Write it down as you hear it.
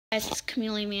Guys, it's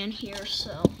Chameleon Man here.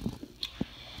 So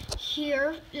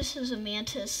here, this is a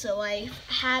mantis. So I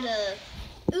had a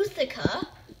ootheca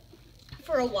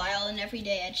for a while, and every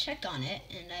day I checked on it.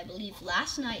 And I believe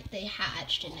last night they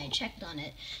hatched, and I checked on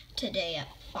it today at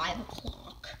 5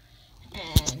 o'clock.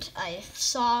 And I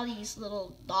saw these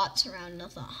little dots around, and I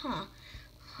thought,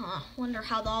 wonder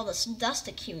how all this dust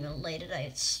accumulated.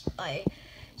 I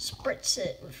spritzed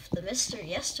it with the mister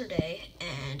yesterday,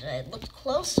 and I looked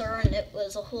closer, and it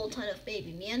was a whole ton of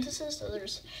baby mantises. So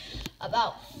there's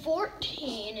about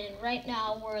 14, and right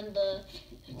now we're in the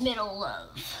middle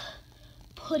of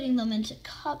putting them into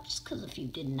cups, because if you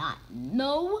did not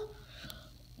know,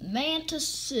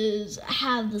 mantises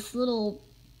have this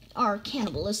are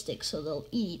cannibalistic, so they'll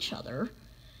eat each other,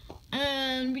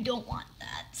 and we don't want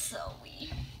that, so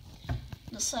we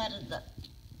decided that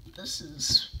this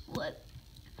is what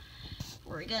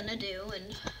we're gonna do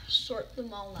and sort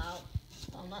them all out.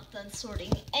 I'm not done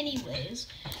sorting anyways.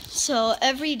 So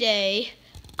every day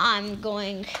I'm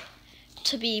going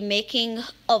to be making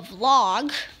a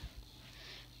vlog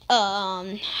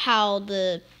how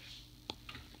the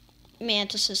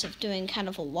mantises are doing, kind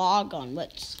of a log on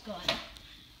what's going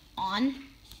on.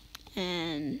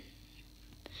 And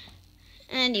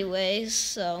anyways,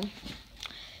 so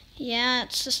yeah,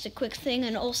 it's just a quick thing.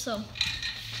 And also,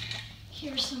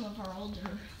 here's some of our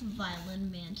older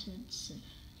violin mantids, in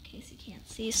case you can't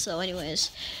see. So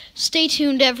anyways, stay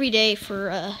tuned every day for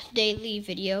a daily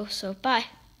video. So bye.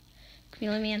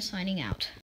 Chameleon Man signing out.